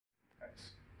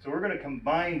So we're going to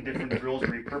combine different drills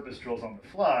and repurpose drills on the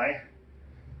fly,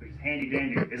 which is handy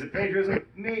dandy. Is it plagiarism?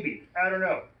 Maybe. I don't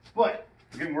know. But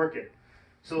we're getting work in.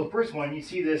 So the first one, you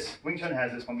see this, Wing Chun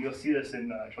has this one, you'll see this in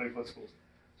 20-foot schools.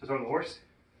 So start with the horse.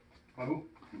 So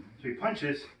he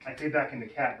punches, I fade back into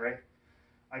cat, right?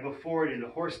 I go forward into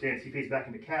horse stance, he fades back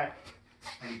into cat,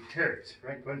 and he tears,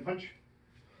 right? Go ahead and punch.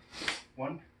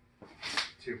 1,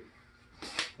 2.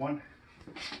 1,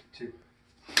 2.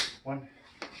 1,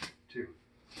 2.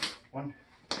 1,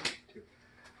 2.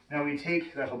 Now we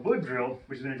take the Habud drill,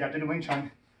 which has been adapted to Wing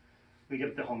Chun, we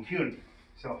get the Hong Kuen.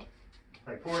 So,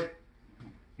 leg forward,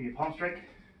 you get palm strike.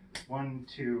 1,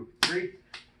 2, 3.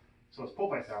 So it's Po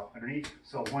Pai Sau underneath.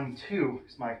 So 1, 2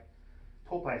 is my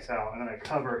Po Pai Sau, and then I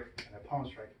cover and I palm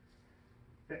strike.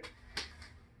 Okay.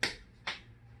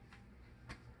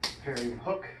 Parry and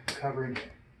hook, covering.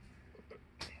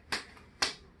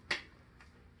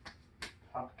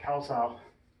 Cow Sau,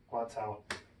 Quad Sau,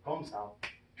 Palm Sau.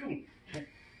 Okay.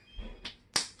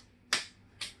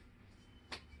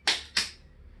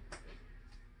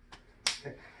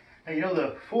 Now you know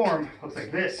the form looks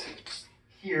like this,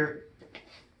 here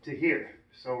to here.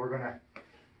 So we're going to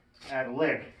add a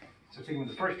leg. So taking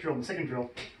the first drill and the second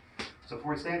drill. So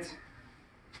forward stance.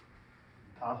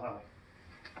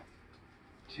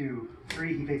 2,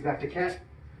 3. He fades back to cat.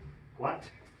 What?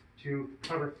 2,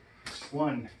 cover.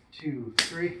 1, 2,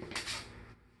 3.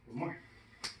 One more.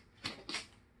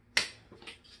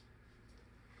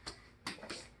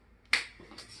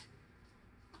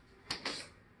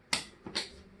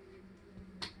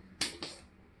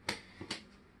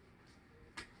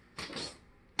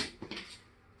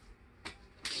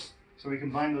 So we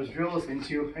combine those drills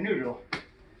into a new drill.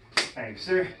 Thanks,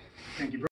 sir. Thank you, bro.